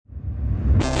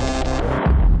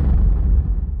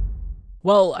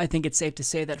Well, I think it's safe to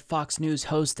say that Fox News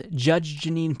host Judge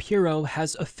Jeanine Pirro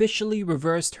has officially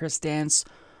reversed her stance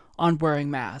on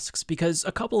wearing masks, because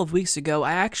a couple of weeks ago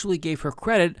I actually gave her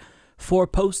credit for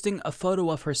posting a photo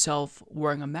of herself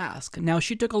wearing a mask. Now,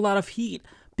 she took a lot of heat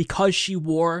because she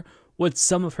wore what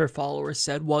some of her followers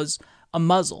said was a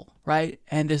muzzle, right?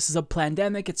 And this is a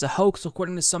pandemic, it's a hoax,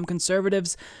 according to some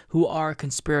conservatives who are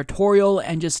conspiratorial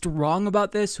and just wrong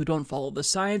about this, who don't follow the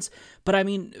science. But I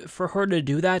mean, for her to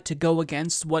do that, to go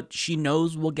against what she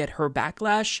knows will get her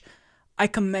backlash, I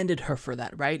commended her for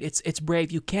that, right? It's brave.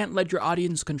 You can't let your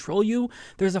audience control you.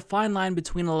 There's a fine line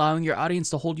between allowing your audience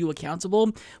to hold you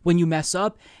accountable when you mess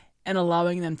up and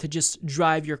allowing them to just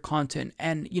drive your content.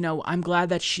 And, you know, I'm glad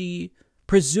that she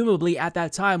presumably at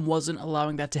that time wasn't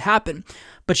allowing that to happen.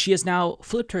 But she has now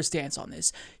flipped her stance on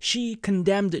this. She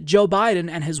condemned Joe Biden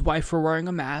and his wife for wearing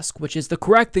a mask, which is the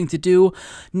correct thing to do,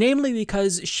 namely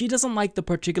because she doesn't like the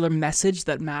particular message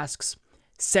that masks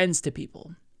sends to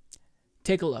people.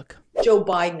 Take a look. Joe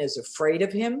Biden is afraid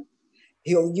of him.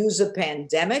 He'll use a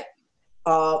pandemic.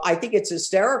 I think it's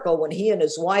hysterical when he and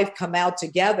his wife come out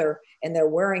together and they're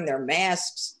wearing their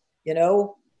masks. You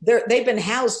know, they've been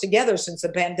housed together since the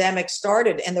pandemic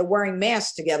started, and they're wearing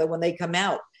masks together when they come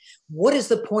out. What is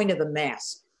the point of the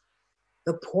mask?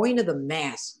 The point of the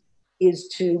mask is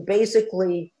to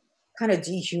basically kind of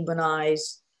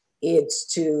dehumanize. It's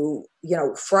to, you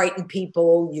know, frighten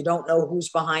people. You don't know who's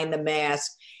behind the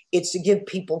mask. It's to give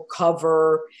people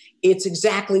cover. It's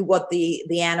exactly what the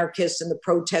anarchists and the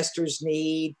protesters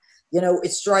need. You know,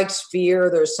 it strikes fear.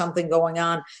 There's something going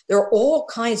on. There are all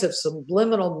kinds of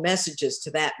subliminal messages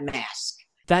to that mask.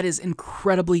 That is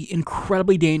incredibly,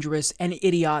 incredibly dangerous and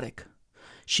idiotic.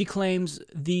 She claims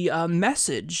the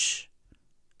message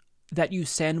that you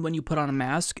send when you put on a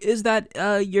mask is that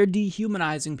you're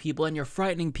dehumanizing people and you're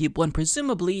frightening people, and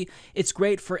presumably it's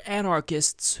great for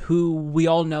anarchists who we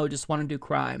all know just want to do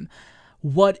crime.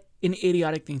 What an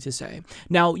idiotic thing to say.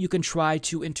 Now, you can try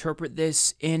to interpret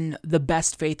this in the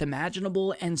best faith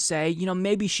imaginable and say, you know,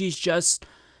 maybe she's just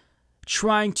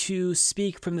trying to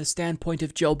speak from the standpoint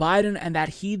of Joe Biden and that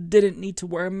he didn't need to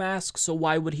wear a mask, so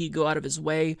why would he go out of his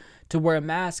way to wear a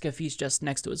mask if he's just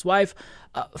next to his wife?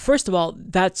 First of all,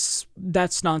 that's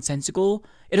nonsensical.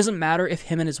 It doesn't matter if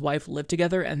him and his wife live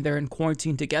together and they're in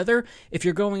quarantine together. If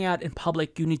you're going out in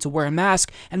public, you need to wear a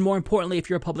mask, and more importantly, if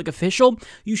you're a public official,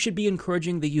 you should be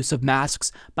encouraging the use of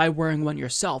masks by wearing one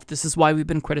yourself. This is why we've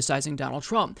been criticizing Donald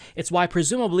Trump. It's why,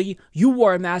 presumably, you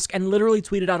wore a mask and literally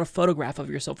tweeted out a photograph of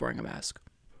yourself wearing a mask.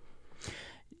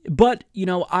 But, you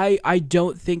know, I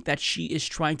don't think that she is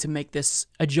trying to make this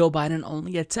a Joe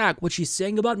Biden-only attack. What she's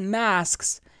saying about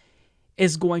masks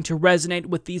is going to resonate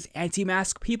with these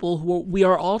anti-mask people who we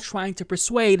are all trying to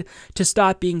persuade to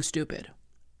stop being stupid.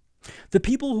 The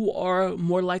people who are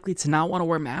more likely to not want to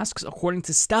wear masks, according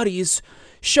to studies,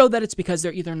 show that it's because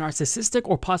they're either narcissistic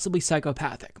or possibly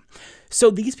psychopathic.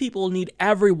 So these people need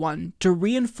everyone to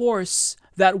reinforce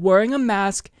that wearing a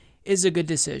mask is a good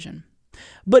decision.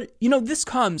 But, you know, this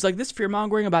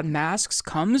fear-mongering about masks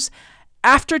comes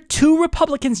after 2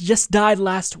 Republicans just died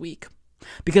last week.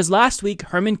 Because last week,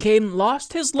 Herman Cain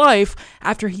lost his life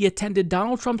after he attended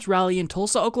Donald Trump's rally in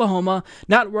Tulsa, Oklahoma,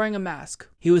 not wearing a mask.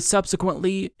 He was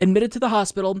subsequently admitted to the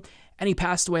hospital, and he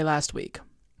passed away last week.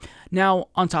 Now,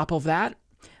 on top of that,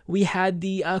 we had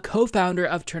the co-founder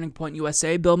of Turning Point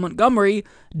USA, Bill Montgomery,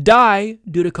 die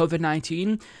due to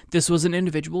COVID-19. This was an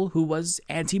individual who was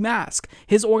anti-mask.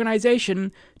 His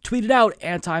organization tweeted out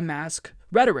anti-mask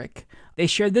rhetoric. They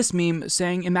shared this meme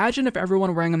saying, imagine if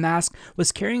everyone wearing a mask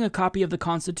was carrying a copy of the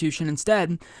Constitution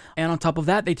instead. And on top of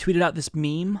that, they tweeted out this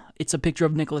meme. It's a picture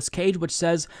of Nicolas Cage, which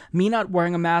says, me not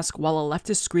wearing a mask while a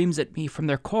leftist screams at me from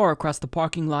their car across the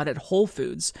parking lot at Whole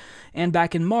Foods. And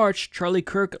back in March, Charlie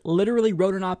Kirk literally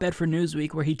wrote an op-ed for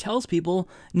Newsweek where he tells people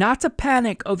not to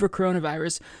panic over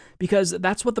coronavirus because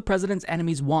that's what the president's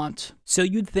enemies want. So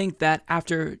you'd think that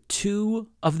after 2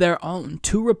 of their own,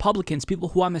 2 Republicans, people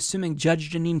who I'm assuming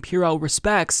Judge Jeanine Pirro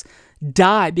respects,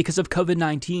 die because of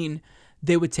COVID-19,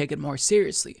 they would take it more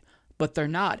seriously. But they're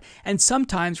not. And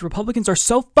sometimes Republicans are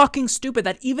so fucking stupid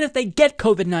that even if they get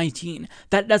COVID-19,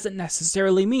 that doesn't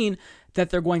necessarily mean that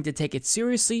they're going to take it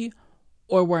seriously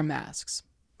or wear masks.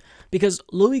 Because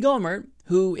Louis Gohmert,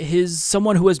 who is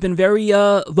someone who has been very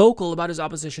vocal about his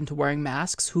opposition to wearing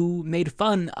masks, who made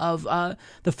fun of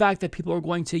the fact that people are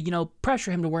going to,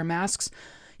 pressure him to wear masks,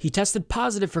 he tested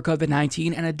positive for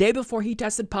COVID-19, and a day before he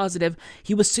tested positive,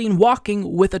 he was seen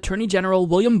walking with Attorney General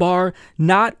William Barr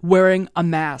not wearing a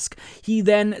mask. He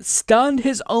then stunned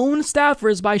his own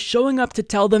staffers by showing up to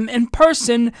tell them in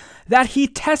person that he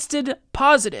tested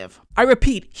positive. I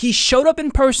repeat, he showed up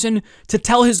in person to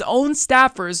tell his own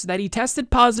staffers that he tested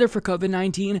positive for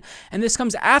COVID-19, and this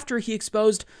comes after he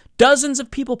exposed dozens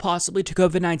of people possibly to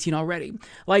COVID-19 already.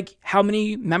 Like, how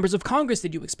many members of Congress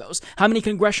did you expose? How many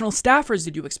congressional staffers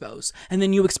did you expose? And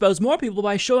then you expose more people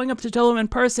by showing up to tell them in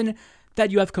person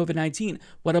that you have COVID-19.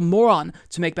 What a moron.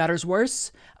 To make matters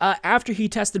worse, after he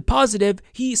tested positive,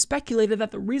 he speculated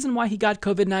that the reason why he got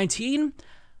COVID-19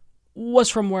 was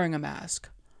from wearing a mask.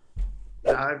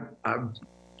 I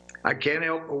can't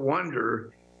help but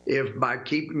wonder if by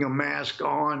keeping a mask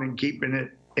on and keeping it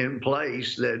in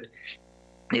place, that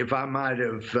if I might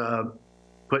have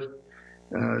put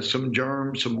some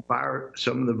germs, some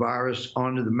of the virus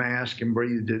onto the mask and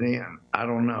breathed it in. I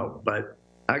don't know, but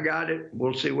I got it.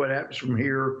 We'll see what happens from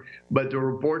here. But the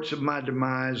reports of my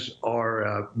demise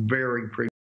are very creepy.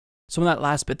 So in that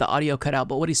last bit, the audio cut out,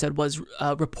 but what he said was,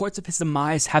 reports of his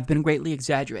demise have been greatly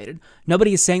exaggerated.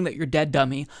 Nobody is saying that you're dead,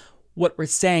 dummy. What we're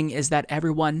saying is that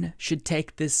everyone should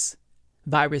take this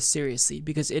virus seriously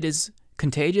because it is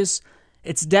contagious,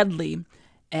 it's deadly,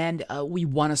 and we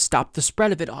want to stop the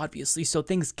spread of it, obviously, so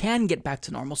things can get back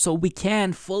to normal, so we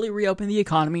can fully reopen the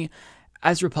economy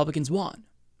as Republicans want.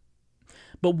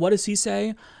 But what does he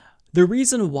say? The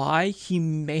reason why he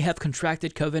may have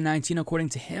contracted COVID-19, according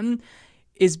to him,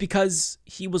 is because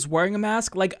he was wearing a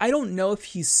mask. Like, I don't know if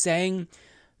he's saying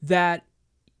that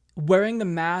wearing the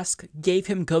mask gave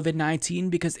him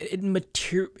COVID-19 because it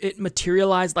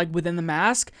materialized like within the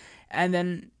mask, and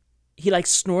then he like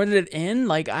snorted it in.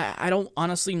 Like, I don't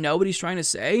honestly know what he's trying to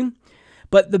say,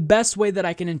 but the best way that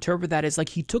I can interpret that is like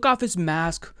he took off his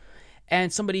mask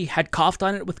and somebody had coughed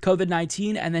on it with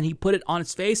COVID-19, and then he put it on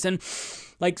his face and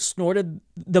like snorted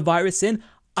the virus in.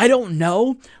 I don't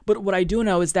know, but what I do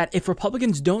know is that if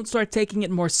Republicans don't start taking it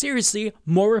more seriously,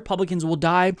 more Republicans will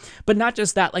die. But not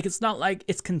just that, like, it's not like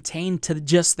it's contained to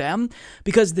just them,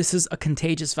 because this is a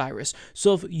contagious virus.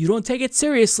 So if you don't take it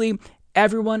seriously,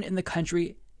 everyone in the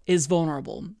country is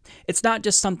vulnerable. It's not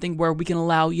just something where we can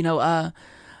allow,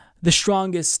 the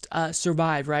strongest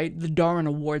survive, right? The Darwin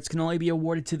Awards can only be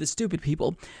awarded to the stupid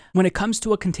people. When it comes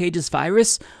to a contagious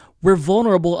virus, we're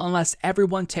vulnerable unless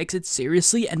everyone takes it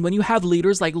seriously. And when you have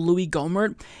leaders like Louis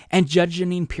Gohmert and Judge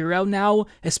Jeanine Pirro now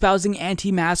espousing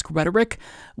anti-mask rhetoric,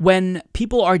 when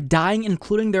people are dying,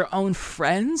 including their own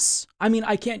friends, I mean,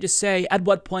 I can't just say, at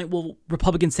what point will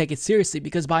Republicans take it seriously?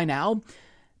 Because by now,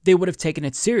 they would have taken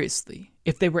it seriously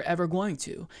if they were ever going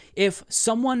to. If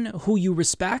someone who you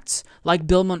respect, like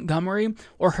Bill Montgomery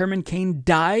or Herman Cain,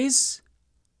 dies,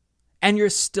 and you're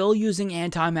still using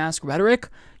anti-mask rhetoric,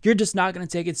 you're just not going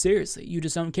to take it seriously. You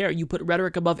just don't care. You put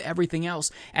rhetoric above everything else.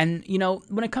 And,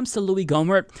 when it comes to Louis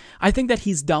Gohmert, I think that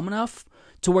he's dumb enough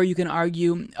to where you can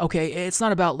argue, okay, it's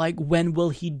not about like when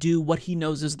will he do what he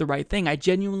knows is the right thing. I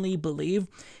genuinely believe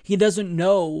he doesn't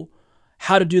know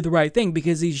how to do the right thing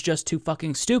because he's just too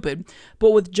fucking stupid.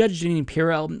 But with Judge Jeanine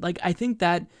Pirro, like, I think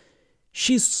that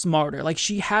she's smarter. Like,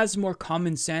 she has more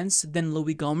common sense than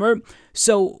Louis Gohmert.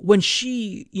 So when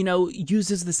she,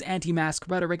 uses this anti-mask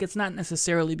rhetoric, it's not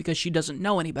necessarily because she doesn't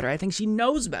know any better. I think she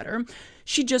knows better.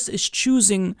 She just is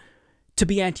choosing to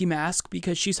be anti-mask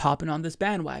because she's hopping on this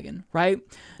bandwagon, right?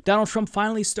 Donald Trump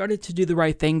finally started to do the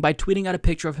right thing by tweeting out a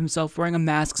picture of himself wearing a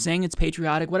mask, saying it's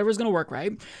patriotic, whatever's going to work,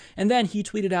 right? And then he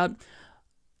tweeted out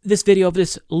this video of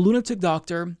this lunatic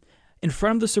doctor in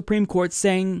front of the Supreme Court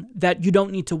saying that you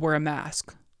don't need to wear a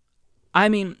mask. I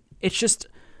mean, it's just,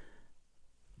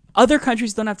 other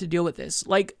countries don't have to deal with this.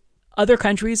 Like, other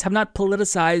countries have not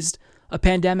politicized a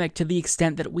pandemic to the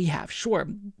extent that we have. Sure,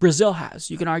 Brazil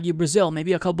has. You can argue Brazil,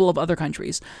 maybe a couple of other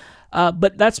countries.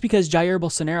 But that's because Jair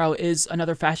Bolsonaro is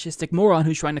another fascistic moron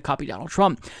who's trying to copy Donald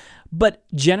Trump. But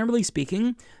generally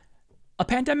speaking, a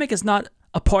pandemic is not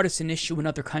a partisan issue in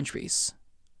other countries.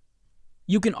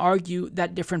 You can argue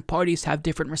that different parties have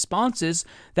different responses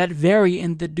that vary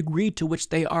in the degree to which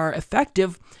they are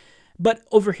effective. But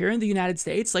over here in the United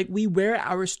States, like, we wear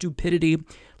our stupidity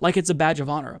like it's a badge of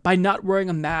honor by not wearing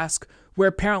a mask. We're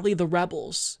apparently the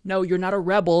rebels. No, you're not a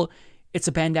rebel. It's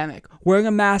a pandemic. Wearing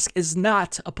a mask is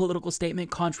not a political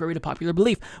statement contrary to popular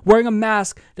belief. Wearing a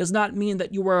mask does not mean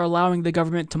that you are allowing the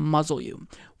government to muzzle you.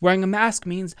 Wearing a mask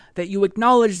means that you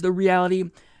acknowledge the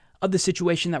reality of the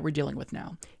situation that we're dealing with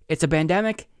now. It's a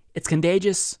pandemic. It's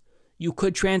contagious. You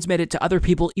could transmit it to other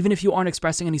people even if you aren't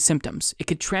expressing any symptoms. It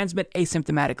could transmit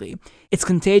asymptomatically. It's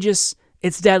contagious.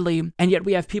 It's deadly. And yet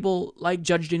we have people like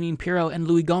Judge Jeanine Pirro and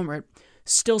Louis Gohmert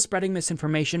still spreading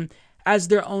misinformation as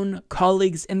their own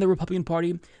colleagues in the Republican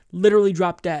Party literally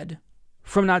drop dead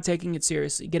from not taking it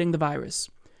seriously, getting the virus.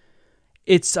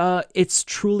 It's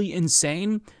truly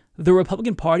insane the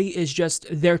Republican Party is just,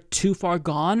 they're too far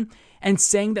gone, and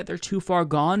saying that they're too far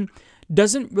gone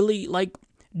doesn't really like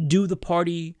do the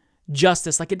party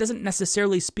justice. Like, it doesn't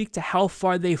necessarily speak to how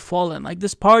far they've fallen. Like,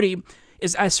 this party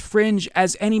is as fringe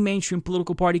as any mainstream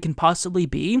political party can possibly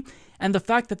be, and the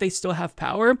fact that they still have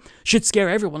power should scare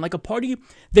everyone. Like, a party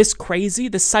this crazy,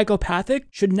 this psychopathic,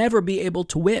 should never be able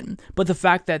to win. But the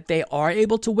fact that they are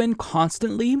able to win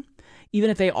constantly, even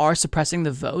if they are suppressing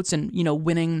the votes and, you know,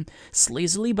 winning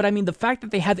sleazily, but I mean, the fact that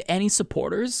they have any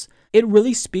supporters, it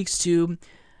really speaks to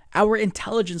our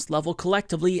intelligence level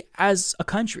collectively as a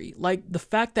country. Like, the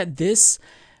fact that this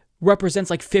represents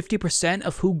like 50%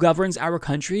 of who governs our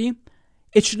country,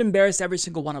 it should embarrass every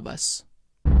single one of us.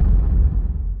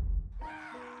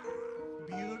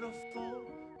 Beautiful,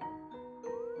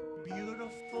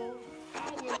 beautiful,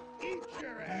 I will eat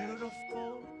your ass.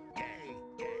 Beautiful, gay,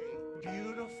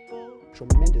 beautiful.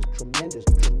 Tremendous, tremendous,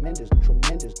 tremendous,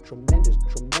 tremendous, tremendous,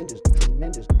 tremendous,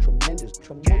 tremendous, tremendous, tremendous,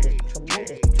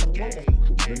 tremendous, tremendous,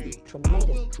 tremendous,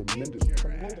 tremendous, tremendous,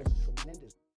 tremendous.